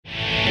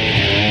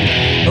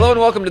Hello and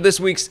welcome to this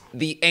week's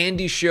The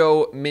Andy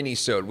Show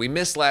Minisode. We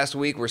missed last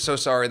week. We're so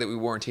sorry that we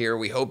weren't here.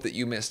 We hope that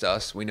you missed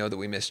us. We know that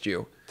we missed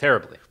you.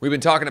 Terribly. We've been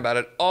talking about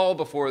it all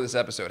before this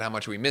episode. How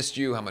much we missed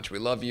you, how much we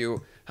love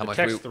you, how much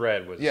text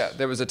thread was... Yeah,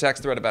 there was a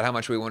text thread about how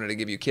much we wanted to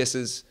give you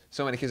kisses.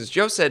 So many kisses.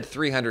 Joe said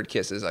 300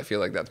 kisses. I feel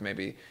like that's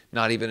maybe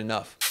not even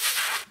enough.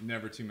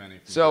 Never too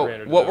many.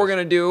 So what we're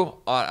going to do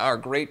on our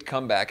great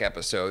comeback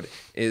episode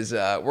is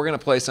we're going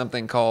to play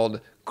something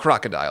called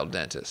Crocodile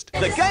Dentist.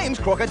 The game's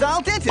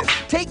Crocodile Dentist.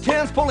 Take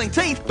turns pulling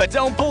teeth, but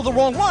don't pull the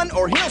wrong one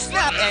or he'll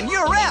snap and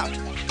you're out.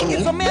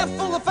 It's a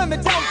mouthful of fun,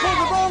 but don't pull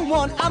the wrong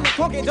one. I'm a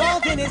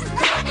crocodile dentist.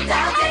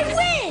 Crocodile Dentist.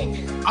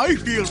 Win. I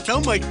feel so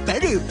much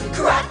better.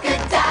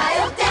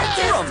 Crocodile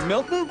Dentist. From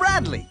Milton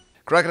Bradley.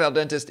 Crocodile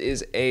Dentist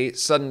is a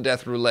sudden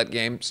death roulette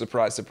game,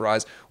 surprise,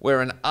 surprise,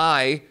 wherein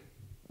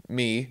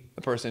me,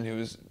 the person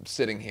who's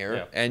sitting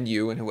here, and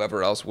you and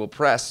whoever else will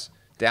press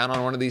down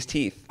on one of these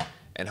teeth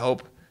and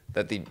hope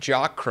that the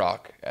jock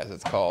croc, as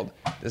it's called,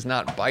 does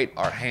not bite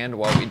our hand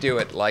while we do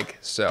it, like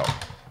so.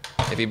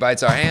 If he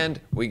bites our hand,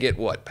 we get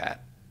what,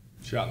 Pat?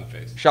 Shot in the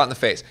face. Shot in the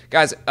face.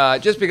 Guys,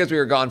 just because we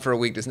were gone for a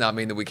week does not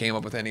mean that we came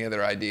up with any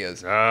other ideas.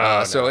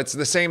 So it's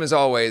the same as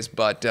always,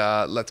 but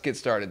let's get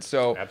started.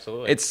 So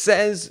absolutely. It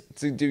says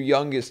to do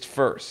youngest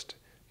first,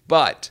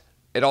 but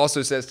it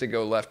also says to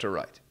go left to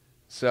right.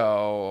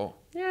 So...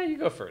 yeah, you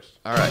go first.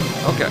 All right.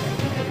 Okay.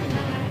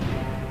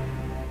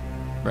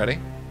 Ready?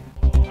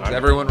 Is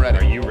everyone ready?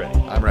 Are you ready?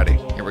 I'm ready.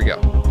 Here we go.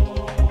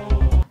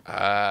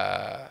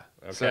 Okay.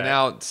 So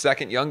now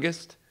second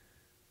youngest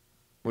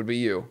would be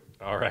you.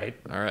 All right.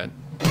 All right.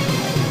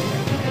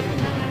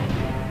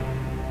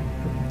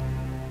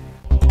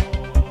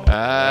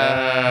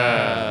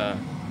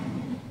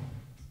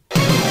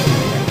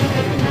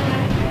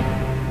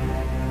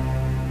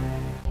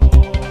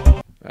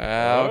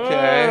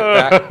 Okay.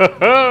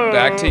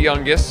 Back to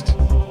youngest.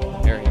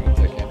 Here, you can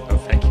take it. Oh,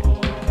 thank you.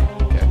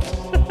 Okay.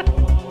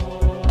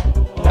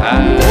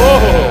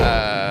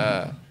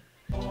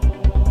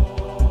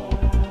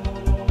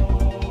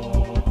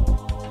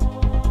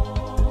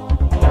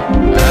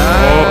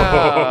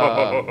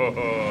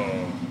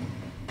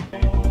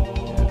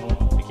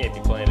 You can't be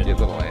playing it. Get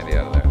little Andy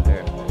out of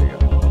there. There you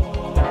go.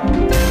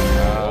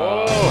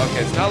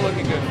 Okay, it's not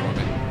looking good for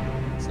me.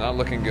 It's not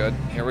looking good.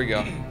 Here we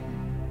go.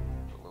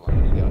 Put little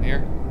Andy down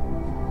here.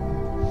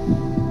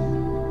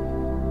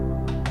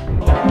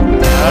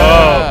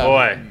 Oh,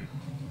 boy.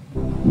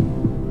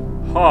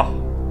 Huh.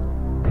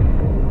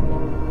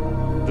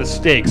 The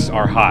stakes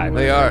are high.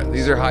 They are.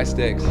 These are high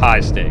stakes.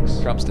 High stakes.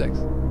 Trump stakes.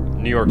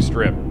 New York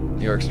Strip.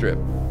 New York Strip.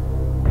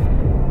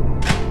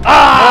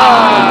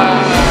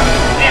 Damn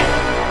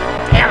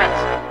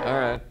it! All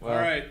right. Well, All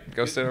right.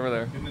 go sit over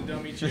there. In the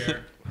dummy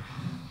chair.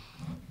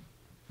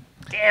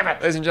 Damn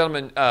it! Ladies and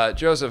gentlemen,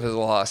 Joseph has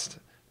lost,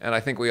 and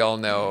I think we all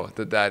know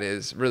that that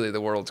is really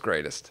the world's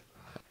greatest.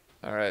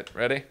 All right,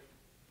 ready?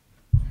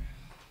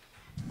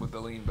 With the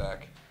lean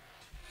back.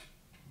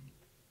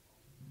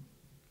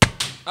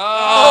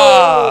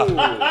 Oh!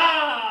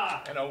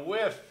 And a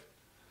whiff.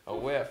 A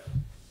whiff.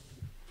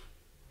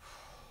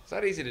 It's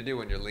not easy to do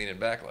when you're leaning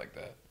back like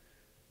that.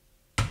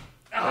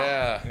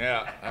 Yeah.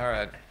 Yeah. All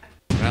right.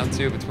 Round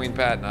two between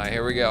Pat and I.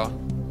 Here we go.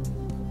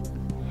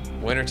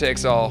 Winner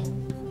takes all.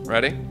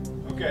 Ready?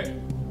 Okay.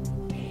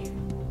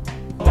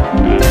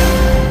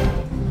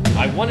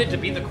 I wanted to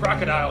be the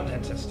crocodile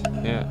dentist.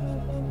 Yeah.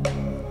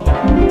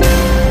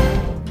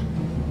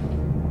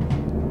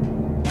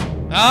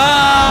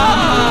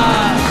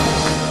 Ah!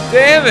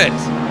 Damn it!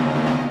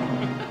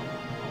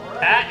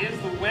 That is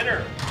the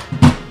winner.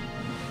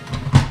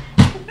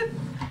 You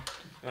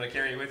want to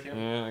carry it with you?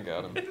 Yeah, I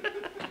got him. You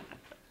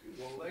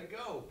won't let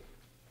go.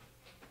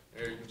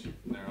 There, you can shoot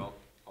from there. I'll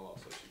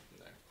also shoot from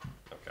there.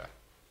 Okay.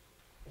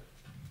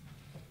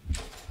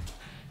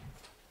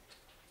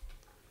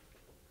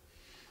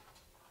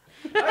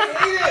 I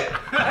hate it!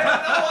 I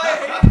don't know why I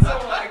hate it so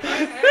much. I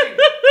can't hang.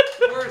 It's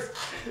the worst.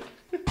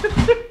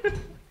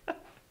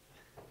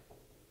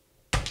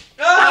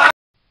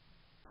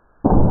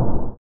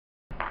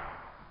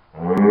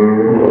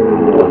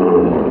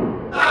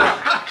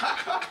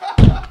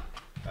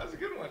 That was a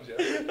good one, Jeff.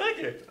 Thank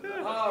you.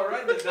 Oh,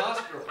 right in the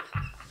nostril.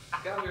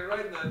 Got me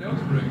right in the nose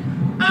ring.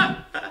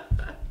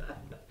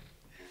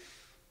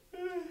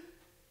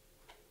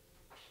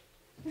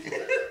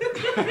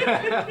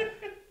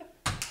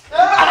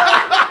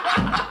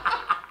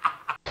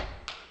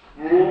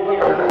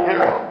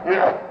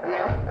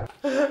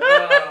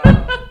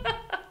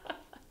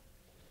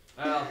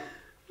 Well,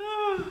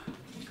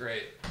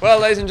 great. Well,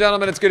 ladies and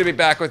gentlemen, it's good to be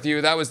back with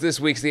you. That was this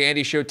week's The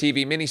Andy Show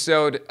TV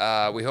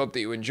Minisode. We hope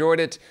that you enjoyed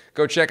it.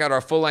 Go check out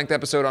our full-length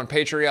episode on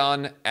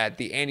Patreon at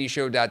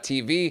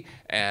theandyshow.tv,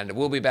 and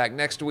we'll be back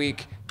next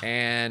week,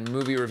 and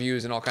movie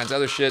reviews and all kinds of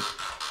other shit.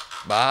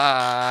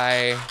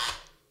 Bye.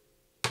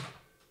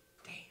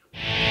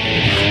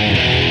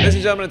 Ladies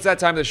and gentlemen, it's that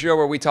time of the show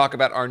where we talk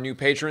about our new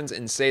patrons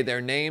and say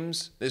their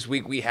names. This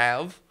week we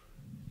have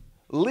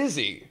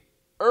Lizzie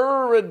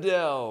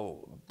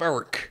Uridell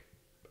Burke.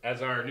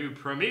 As our new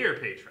premier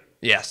patron.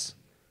 Yes.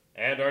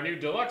 And our new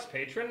deluxe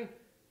patron,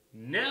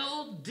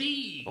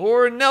 Neldy.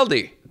 Or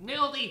Neldy.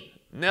 Neldy.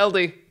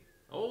 Neldy.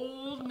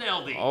 Old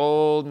Neldy.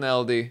 Old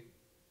Neldy.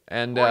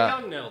 And Or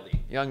young Neldy.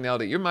 Young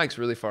Neldy. Your mic's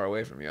really far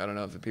away from you. I don't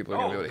know if the people are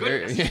going to be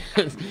able to goodness.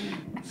 hear you.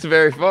 It's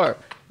very far.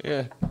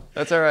 Yeah.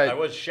 That's all right. I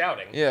was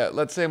shouting. Yeah,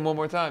 let's say them one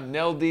more time.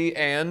 Neldy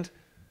and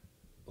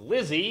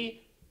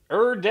Lizzie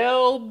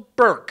Erdell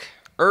Burke.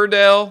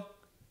 Erdell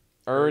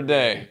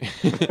Erday.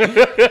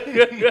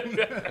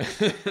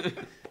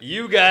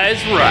 You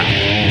guys rock.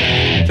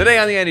 Today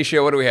on The Andy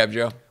Show, what do we have,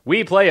 Joe?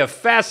 We play a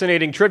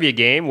fascinating trivia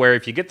game where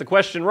if you get the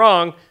question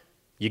wrong,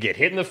 you get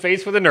hit in the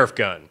face with a Nerf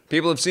gun.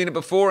 People have seen it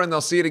before and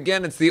they'll see it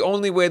again. It's the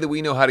only way that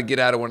we know how to get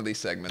out of one of these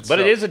segments. But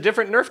it is a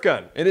different Nerf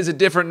gun. It is a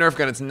different Nerf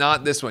gun. It's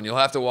not this one. You'll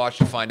have to watch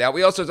to find out.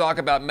 We also talk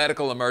about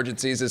medical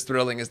emergencies, as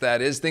thrilling as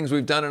that is. Things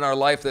we've done in our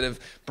life that have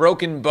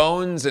broken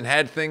bones and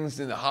had things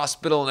in the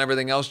hospital and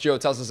everything else. Joe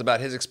tells us about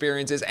his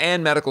experiences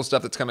and medical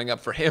stuff that's coming up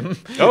for him.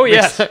 Oh,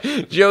 yes.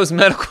 Joe's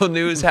medical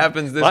news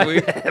happens this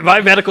week.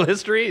 My medical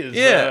history is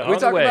Yeah, we on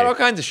talk the way. about all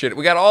kinds of shit.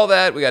 We got all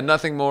that. We got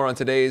nothing more on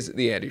today's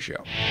The Andy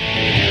Show.